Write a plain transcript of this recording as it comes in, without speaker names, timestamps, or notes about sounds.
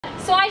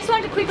So I just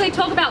wanted to quickly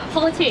talk about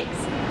politics,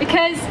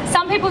 because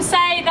some people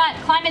say that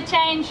climate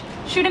change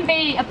shouldn't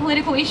be a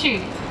political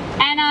issue.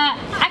 And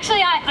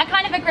actually I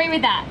kind of agree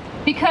with that,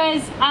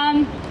 because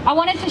I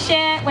wanted to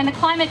share when the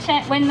Climate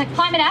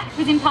Act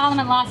was in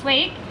Parliament last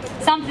week,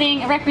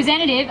 something a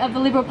representative of the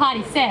Liberal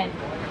Party said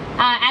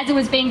as it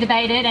was being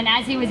debated and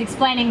as he was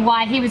explaining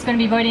why he was going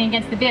to be voting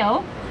against the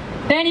bill.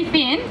 Bernie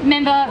Finn,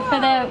 member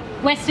for the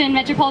Western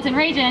Metropolitan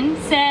Region,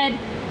 said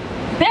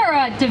there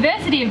are a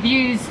diversity of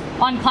views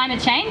on climate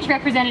change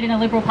represented in the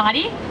Liberal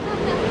Party.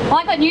 Well,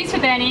 I've got news for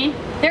Bernie.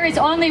 There is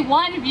only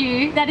one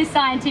view that is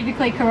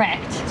scientifically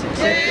correct.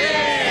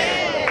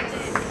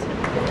 Yes.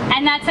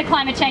 And that's that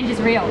climate change is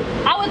real.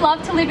 I would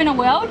love to live in a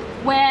world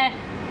where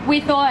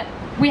we thought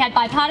we had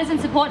bipartisan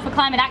support for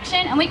climate action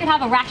and we could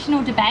have a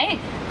rational debate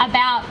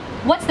about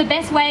what's the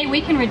best way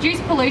we can reduce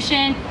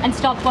pollution and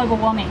stop global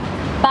warming.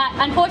 But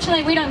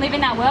unfortunately, we don't live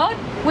in that world.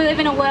 We live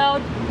in a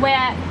world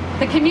where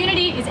the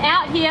community is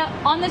out here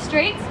on the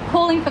streets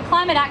calling for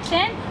climate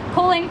action,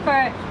 calling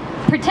for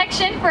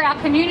protection for our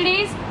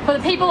communities, for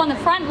the people on the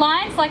front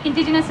lines like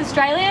Indigenous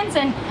Australians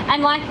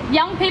and like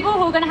young people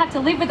who are going to have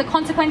to live with the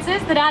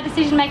consequences that our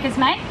decision makers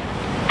make.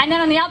 And then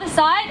on the other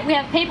side, we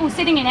have people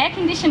sitting in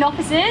air-conditioned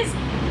offices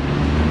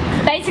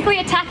basically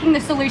attacking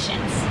the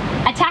solutions,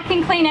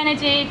 attacking clean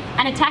energy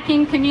and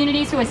attacking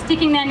communities who are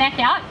sticking their neck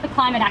out for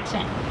climate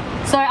action.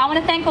 So I want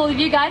to thank all of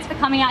you guys for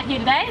coming out here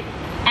today,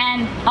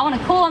 and I want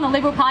to call on the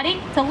Liberal Party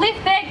to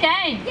lift their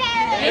game.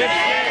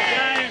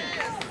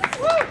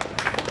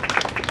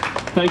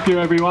 Thank you,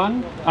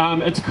 everyone.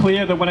 It's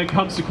clear that when it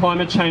comes to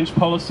climate change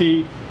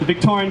policy, the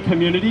Victorian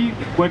community,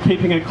 we're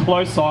keeping a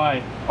close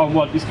eye on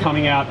what is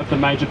coming out of the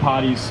major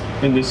parties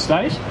in this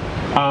state.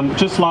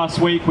 Just last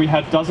week, we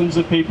had dozens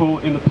of people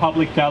in the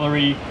public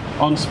gallery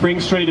on Spring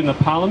Street in the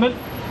Parliament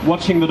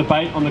watching the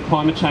debate on the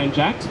Climate Change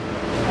Act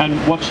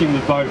and watching the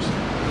vote.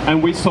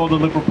 And we saw the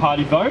Liberal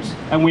Party vote,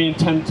 and we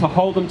intend to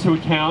hold them to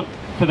account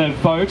for their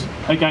vote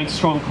against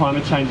strong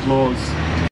climate change laws.